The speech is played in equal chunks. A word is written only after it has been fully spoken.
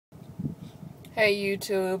Hey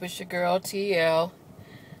YouTube, it's your girl TL.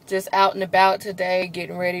 Just out and about today,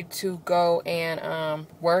 getting ready to go and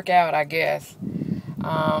work out, I guess.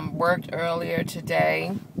 Worked earlier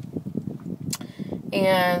today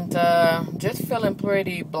and just feeling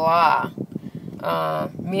pretty blah.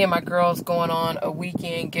 Me and my girls going on a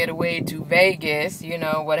weekend getaway to Vegas. You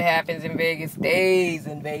know, what happens in Vegas stays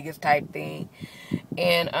in Vegas type thing.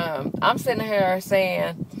 And I'm sitting here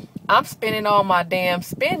saying, I'm spending all my damn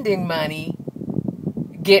spending money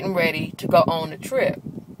getting ready to go on a trip.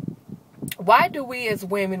 Why do we as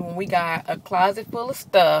women, when we got a closet full of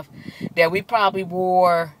stuff that we probably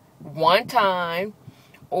wore one time,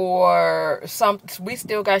 or we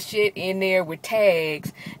still got shit in there with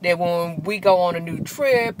tags, that when we go on a new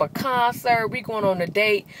trip, a concert, we going on a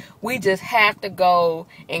date, we just have to go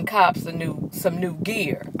and cop some new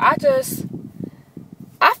gear?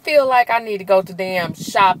 I feel like I need to go to damn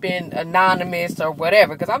Shopping Anonymous or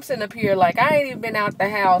whatever, because I'm sitting up here like I ain't even been out the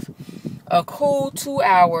house a cool 2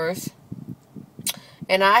 hours,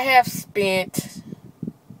 and I have spent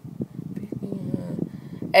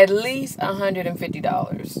at least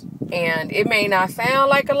 $150. And it may not sound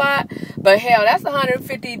like a lot, but hell, that's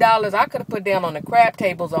 $150 I could have put down on the crap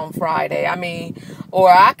tables on Friday. I mean,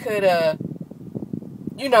 or I could have,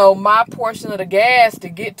 you know, my portion of the gas to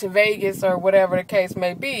get to Vegas or whatever the case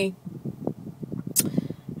may be.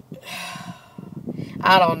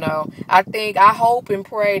 I don't know. I hope and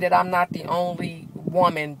pray that I'm not the only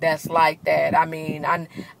woman that's like that. I mean, I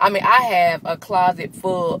have a closet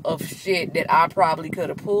full of shit that I probably could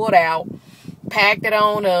have pulled out, packed it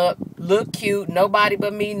on up, look cute. Nobody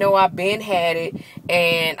but me know I've been had it,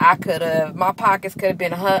 and my pockets could have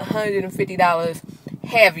been $150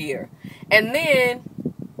 heavier. And then,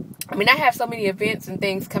 I mean, I have so many events and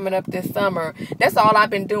things coming up this summer. That's all I've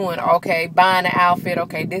been doing. Okay, buying an outfit.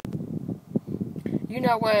 Okay, this. You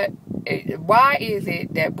know what? Why is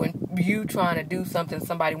it that when you trying to do something,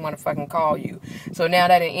 somebody want to fucking call you? So now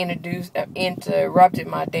that it interrupted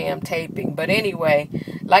my damn taping. But anyway,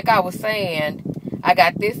 like I was saying, I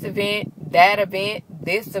got this event, that event,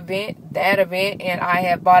 this event, that event, and I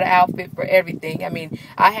have bought an outfit for everything. I mean,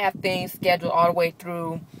 I have things scheduled all the way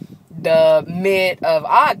through the mid of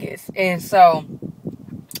August. And so,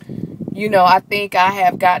 you know, I think I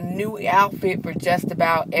have got a new outfit for just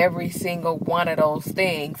about every single one of those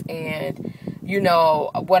things. And, you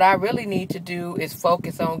know, what I really need to do is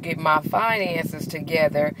focus on getting my finances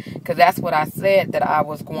together, because that's what I said that I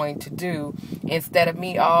was going to do. Instead of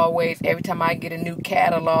me always, every time I get a new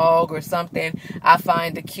catalog or something, I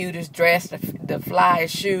find the cutest dress, the flyest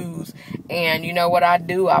shoes. And you know what I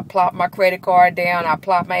do? I plop my credit card down. I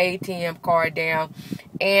plop my ATM card down.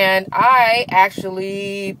 And I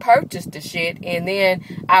actually purchased the shit, and then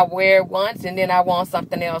I wear it once, and then I want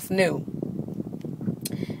something else new.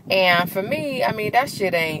 And for me, I mean, that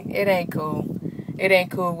shit ain't cool. It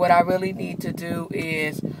ain't cool. What I really need to do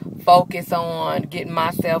is focus on getting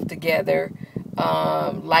myself together,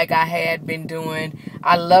 like I had been doing.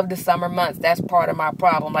 I love the summer months. That's part of my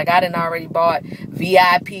problem. Like, I done already bought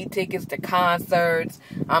VIP tickets to concerts.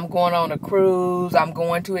 I'm going on a cruise. I'm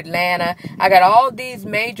going to Atlanta. I got all these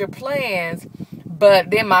major plans, but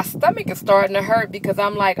then my stomach is starting to hurt because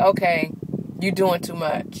I'm like, okay, you're doing too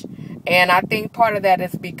much. And I think part of that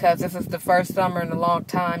is because this is the first summer in a long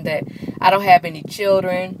time that I don't have any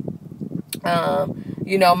children.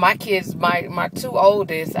 You know, my kids, my two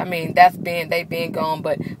oldest, I mean, they've been gone,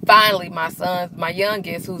 but finally my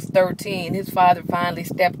youngest, who's 13, his father finally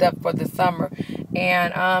stepped up for the summer,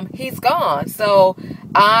 and he's gone. So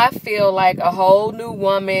I feel like a whole new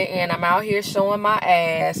woman, and I'm out here showing my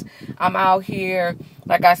ass. I'm out here,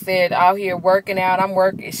 like I said, out here working out. I'm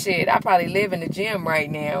working shit. I probably live in the gym right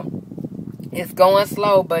now. It's going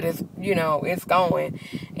slow, but it's, you know, it's going.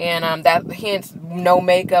 And that hence no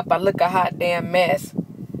makeup. I look a hot damn mess.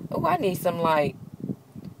 Oh, I need some like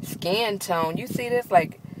skin tone. You see this?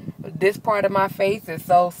 Like, this part of my face is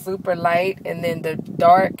so super light, and then the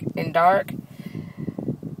dark.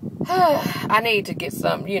 I need to get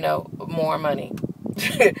some, you know, more money.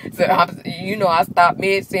 So I stopped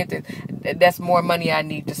mid sentence. That's more money I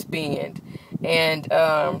need to spend. And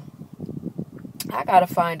I gotta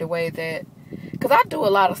find a way that, because I do a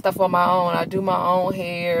lot of stuff on my own. I do my own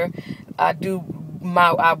hair. I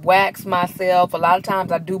wax myself. A lot of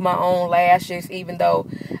times I do my own lashes, even though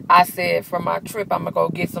I said for my trip I'm gonna go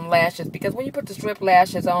get some lashes, because when you put the strip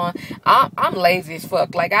lashes on, I'm lazy as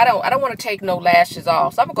fuck. Like, I don't want to take no lashes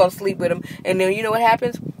off, so I'm gonna go to sleep with them, and then you know what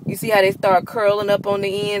happens? You see how they start curling up on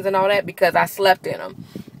the ends and all that, because I slept in them.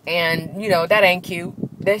 And you know, that ain't cute.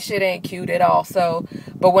 That shit ain't cute at all. So,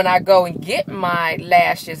 but when I go and get my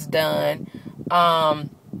lashes done,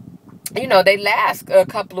 you know, they last a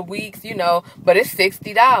couple of weeks, you know, but it's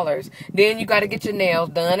 $60. Then you got to get your nails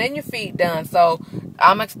done and your feet done. So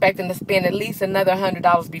I'm expecting to spend at least another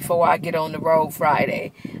 $100 before I get on the road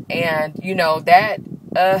Friday. And, you know, that,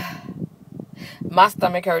 my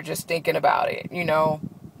stomach hurts just thinking about it, you know.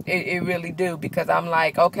 It really do, because I'm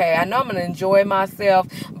like, okay, I know I'm going to enjoy myself,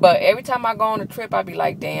 but every time I go on a trip, I be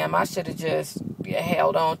like, damn, I should have just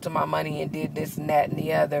held on to my money and did this and that and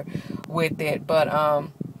the other with it. But,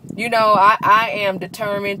 you know, I am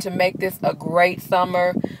determined to make this a great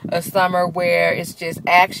summer, a summer where it's just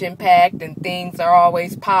action-packed and things are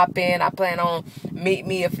always popping. I plan on meet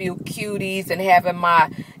me a few cuties and having my,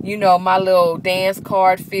 you know, my little dance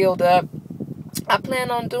card filled up. I plan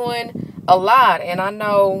on doing a lot, and I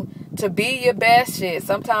know to be your best shit,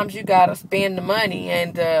 sometimes you gotta spend the money,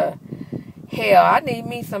 and hell, I need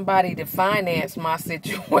me somebody to finance my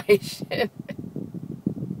situation.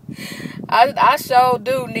 I sure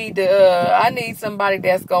do need to, I need somebody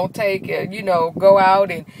that's gonna take it, you know, go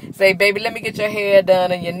out and say, baby, let me get your hair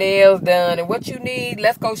done and your nails done, and what you need,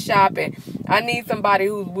 let's go shopping. I need somebody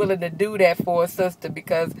who's willing to do that for a sister,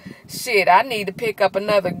 because shit, I need to pick up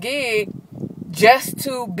another gig just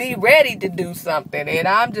to be ready to do something. And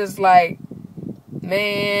I'm just like,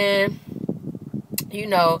 man, you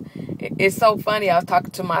know, it's so funny. I was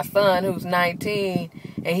talking to my son who's 19,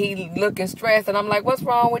 and he looking stressed, and I'm like, what's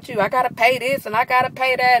wrong with you? I gotta pay this and I gotta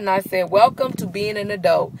pay that. And I said, welcome to being an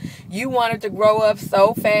adult. You wanted to grow up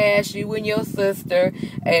so fast, you and your sister,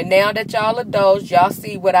 and now that y'all adults, y'all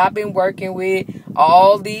see what I've been working with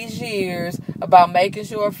all these years about making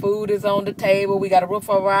sure food is on the table. We got a roof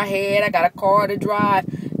over our head. I got a car to drive.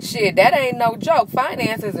 Shit, that ain't no joke.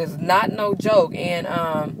 Finances is not no joke. And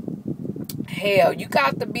hell, you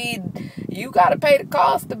got to pay the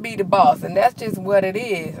cost to be the boss, and that's just what it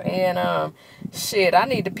is. And shit, I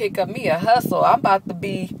need to pick up me a hustle. I'm about to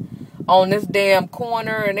be on this damn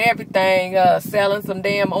corner and everything, selling some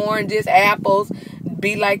damn oranges, apples.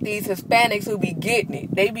 Be like these Hispanics who be getting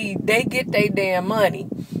it. They get their damn money.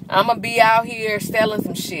 I'm gonna be out here selling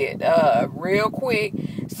some shit real quick,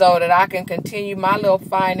 so that I can continue my little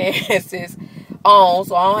finances on,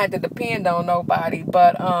 so I don't have to depend on nobody.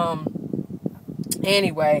 But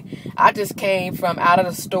anyway, I just came from out of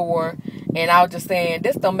the store, and I was just saying,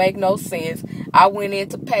 this don't make no sense. I went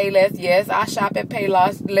into Payless. Yes, I shop at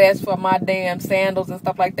Payless for my damn sandals and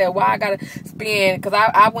stuff like that. Why I gotta spend? Because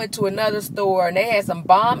I went to another store, and they had some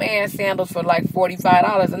bomb-ass sandals for like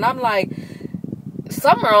 $45. And I'm like,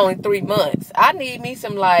 some are only 3 months. I need me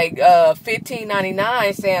some like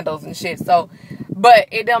 $15.99 sandals and shit. So, but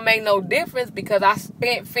it don't make no difference, because I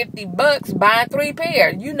spent $50 buying 3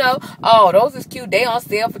 pairs. You know, oh, those is cute. They on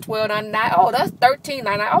sale for $12.99. Oh, that's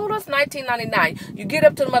 $13.99. Oh, that's $19.99. You get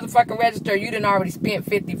up to the motherfucking register, you done already spent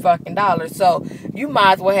 $50 fucking dollars. So you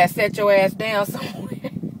might as well have set your ass down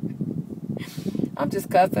somewhere. I'm just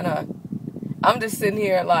cussing her. I'm just sitting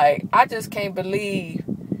here like, I just can't believe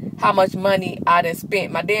how much money I done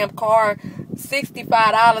spent. My damn car,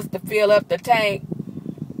 $65 to fill up the tank.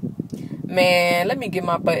 Man, let me get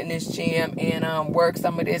my butt in this gym and work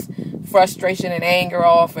some of this frustration and anger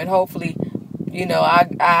off, and hopefully, you know, I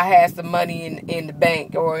have some money in the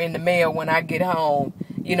bank or in the mail when I get home.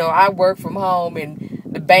 You know, I work from home, and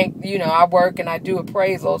the bank, you know, I work and I do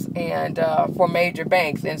appraisals and for major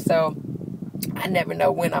banks, and so I never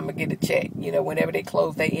know when I'm going to get a check, you know, whenever they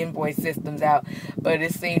close their invoice systems out. But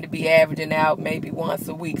it seemed to be averaging out maybe once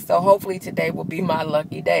a week. So hopefully today will be my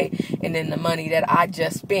lucky day. And then the money that I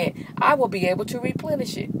just spent, I will be able to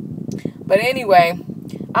replenish it. But anyway,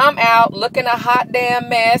 I'm out looking a hot damn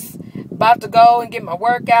mess. About to go and get my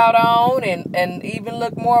workout on and even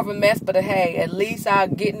look more of a mess. But hey, at least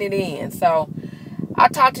I'm getting it in. So I'll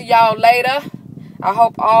talk to y'all later. I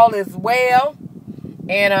hope all is well.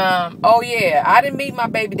 And, oh yeah, I didn't meet my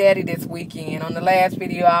baby daddy this weekend. On the last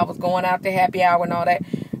video, I was going out to happy hour and all that.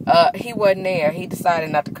 He wasn't there. He decided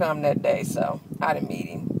not to come that day, so I didn't meet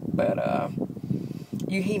him. But,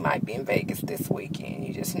 he might be in Vegas this weekend.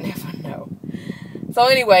 You just never know. So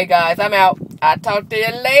anyway, guys, I'm out. I'll talk to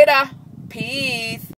you later. Peace.